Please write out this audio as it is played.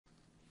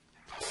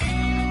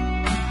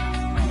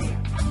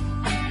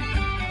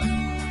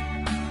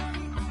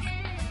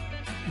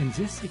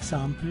In this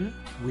example,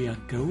 we are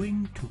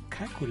going to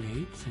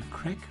calculate the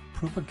crack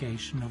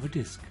propagation of a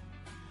disk.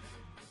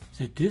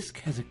 The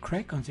disk has a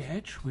crack on the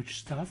edge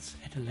which starts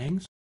at a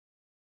length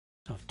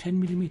of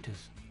 10 mm.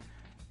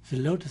 The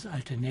load is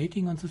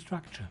alternating on the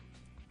structure.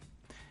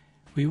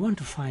 We want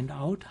to find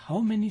out how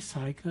many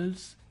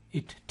cycles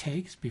it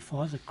takes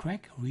before the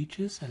crack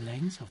reaches a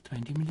length of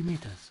 20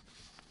 mm.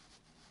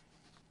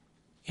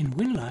 In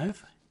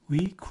WinLife,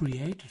 we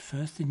create at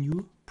first a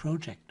new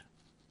project.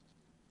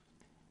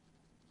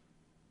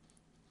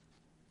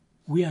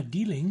 We are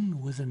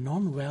dealing with a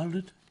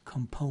non-welded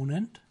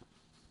component.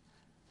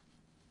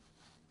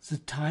 The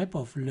type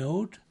of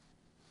load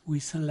we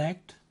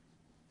select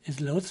is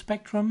load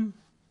spectrum.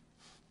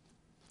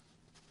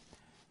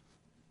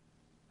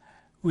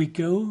 We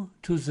go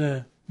to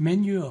the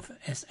menu of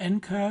SN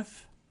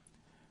curve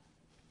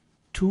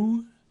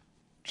to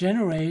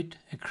generate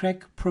a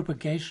crack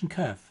propagation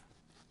curve.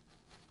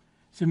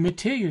 The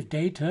material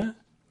data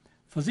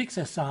for this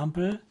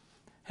example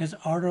has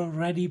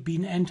already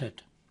been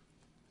entered.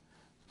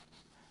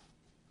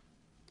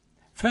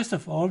 First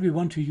of all, we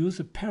want to use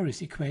the Paris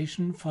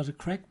equation for the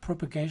crack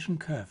propagation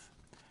curve.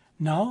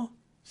 Now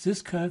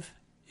this curve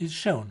is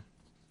shown.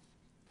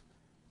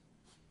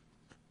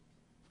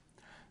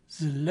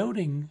 The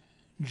loading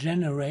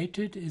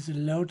generated is a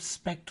load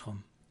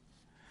spectrum.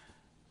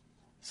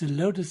 The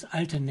load is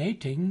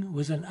alternating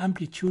with an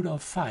amplitude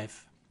of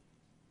 5.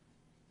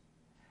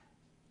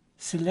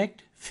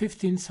 Select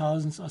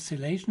 15,000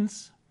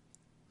 oscillations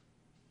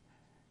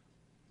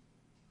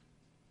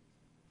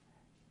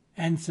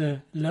and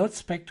the load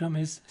spectrum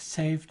is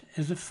saved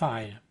as a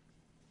file.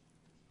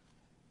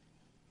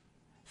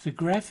 The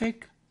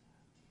graphic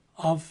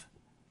of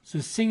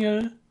the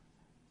single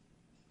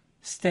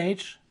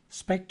stage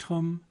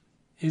spectrum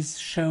is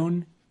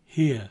shown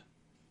here.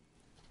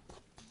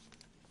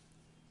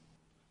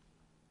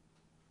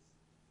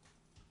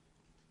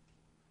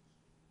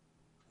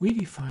 We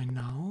define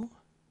now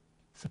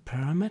the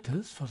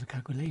parameters for the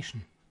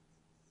calculation.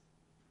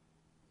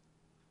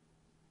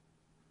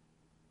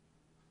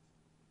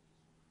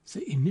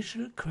 The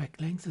initial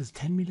crack length is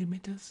 10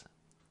 mm,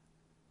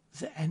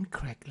 the end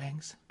crack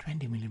length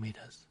 20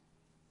 mm.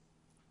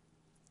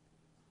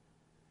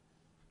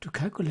 To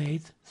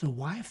calculate the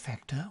Y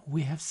factor,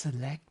 we have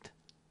select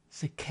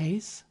the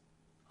case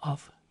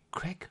of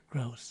crack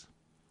growth.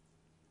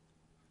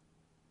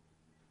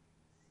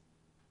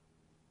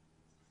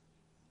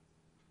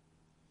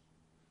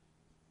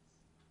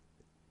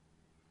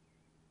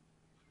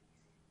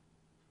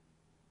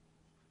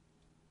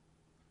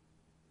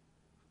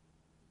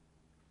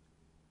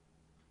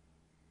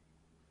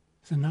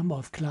 The number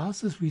of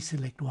classes we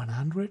select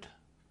 100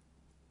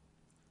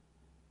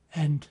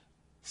 and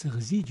the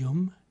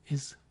residuum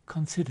is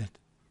considered.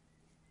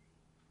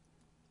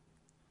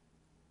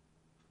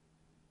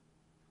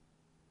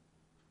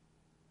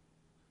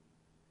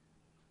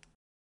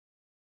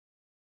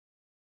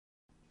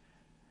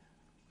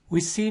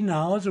 We see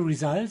now the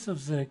results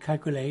of the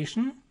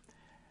calculation,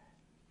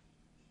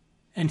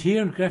 and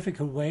here in a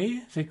graphical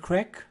way the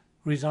crack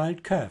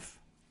result curve.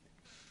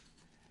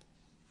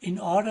 In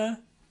order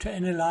to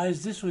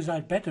analyze this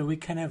result better, we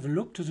can have a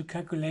look to the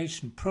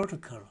calculation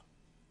protocol.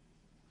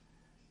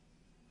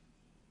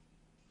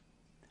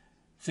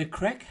 The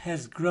crack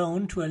has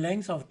grown to a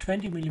length of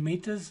 20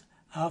 mm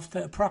after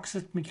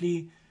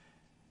approximately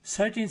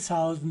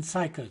 13,000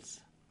 cycles.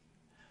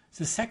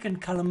 The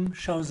second column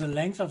shows the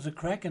length of the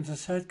crack and the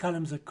third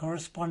column the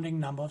corresponding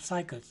number of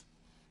cycles.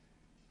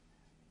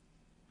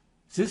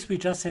 This we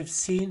just have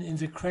seen in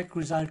the crack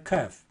result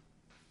curve.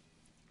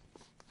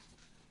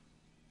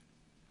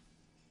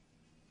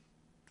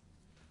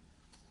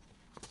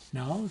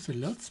 Now the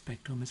load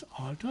spectrum is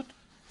altered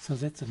so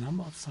that the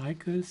number of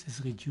cycles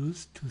is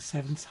reduced to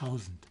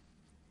 7,000.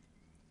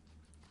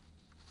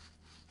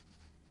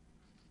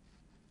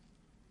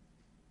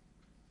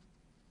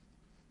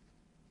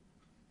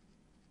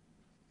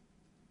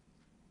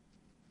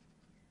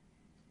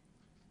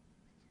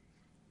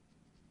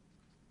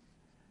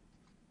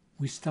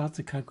 We start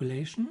the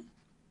calculation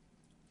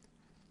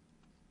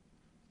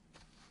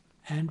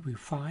and we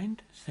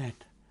find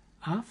that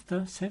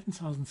after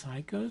 7,000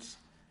 cycles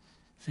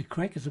the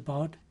crack is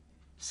about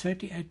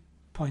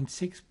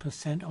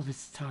 38.6% of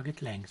its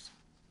target length.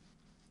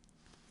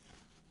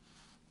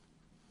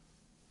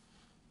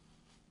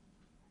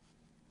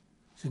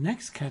 The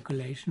next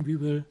calculation we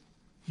will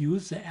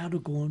use the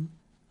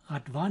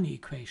Erdogan-Ratwani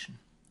equation.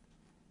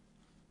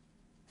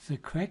 The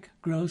crack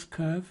growth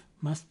curve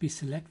must be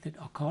selected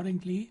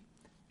accordingly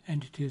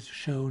and it is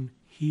shown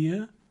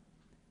here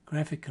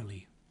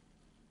graphically.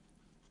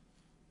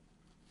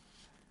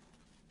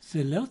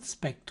 The load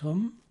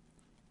spectrum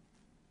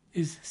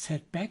is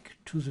set back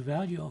to the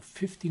value of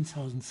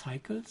 15,000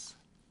 cycles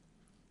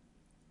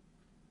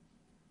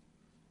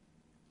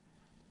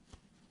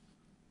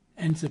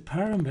and the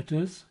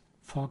parameters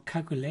for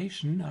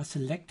calculation are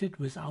selected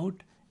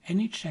without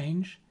any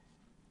change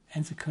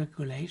and the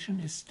calculation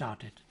is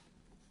started.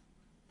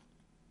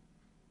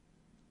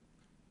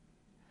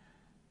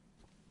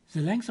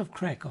 The length of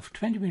crack of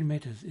 20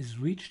 mm is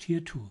reached here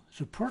too.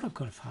 The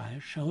protocol file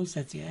shows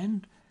that the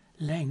end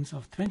length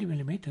of 20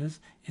 mm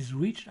is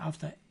reached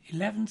after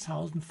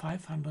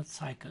 11,500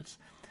 cycles,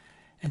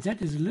 and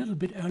that is a little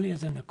bit earlier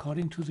than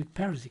according to the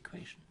Paris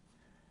equation.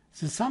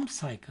 The sum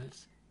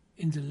cycles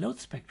in the load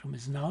spectrum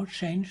is now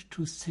changed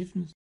to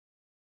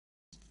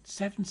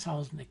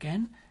 7,000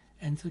 again,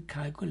 and the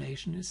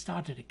calculation is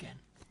started again.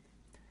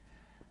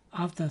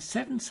 After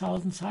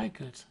 7,000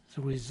 cycles,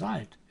 the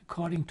result,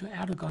 according to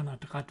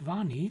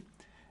Erdogan-Ratwani,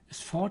 is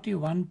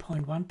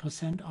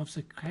 41.1% of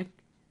the crack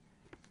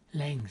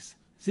length.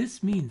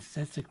 This means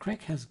that the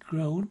crack has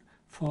grown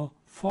for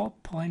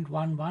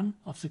 4.11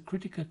 of the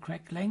critical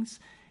crack length.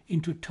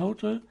 Into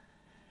total,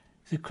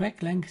 the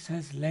crack length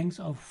has length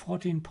of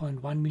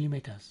 14.1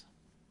 mm.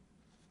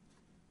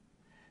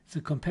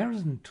 The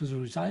comparison to the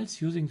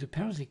results using the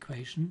Paris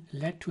equation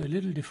led to a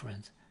little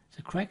difference.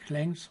 The crack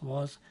length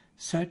was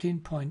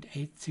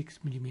 13.86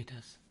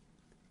 mm.